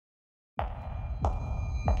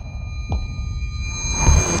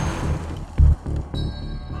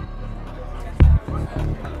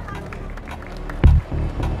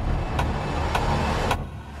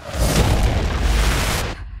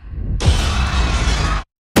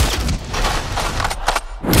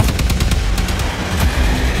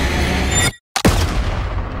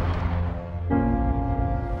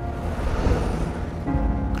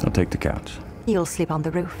I'll take the couch. You'll sleep on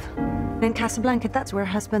the roof. In Casablanca, that's where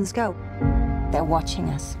husbands go. They're watching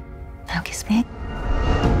us. Now kiss me.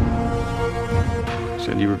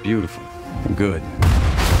 Said you were beautiful and good.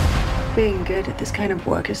 Being good at this kind of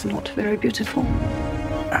work is not very beautiful.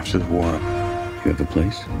 After the war, you have a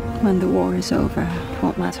place? When the war is over, it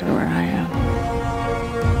won't matter where I am.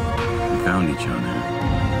 We found each other.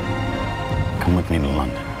 Come with me to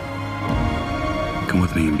London. Come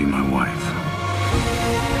with me and be my wife.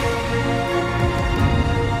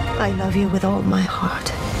 I love you with all my heart.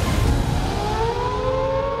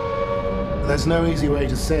 There's no easy way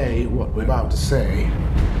to say what we're about to say.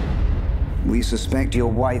 We suspect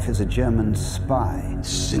your wife is a German spy.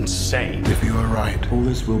 It's insane. If you are right, all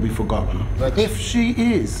this will be forgotten. But if she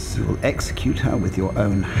is, You will execute her with your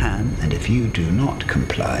own hand, and if you do not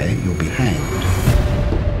comply, you'll be hanged.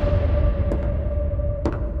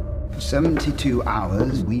 For 72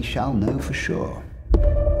 hours, we shall know for sure.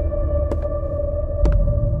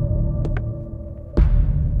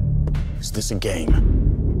 Is this a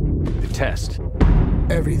game? A test?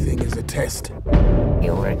 everything is a test.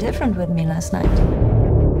 You were different with me last night.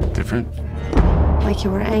 Different? Like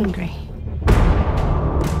you were angry.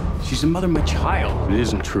 She's the mother of my child. It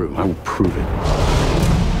isn't true. I will prove it.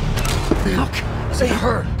 Look, say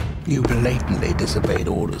her. You blatantly disobeyed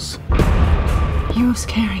orders. You're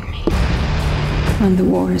scaring me. When the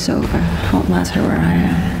war is over, it won't matter where I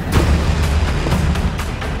am.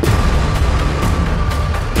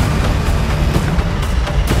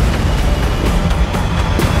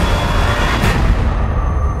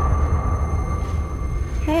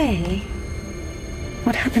 Hey,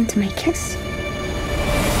 what happened to my kiss?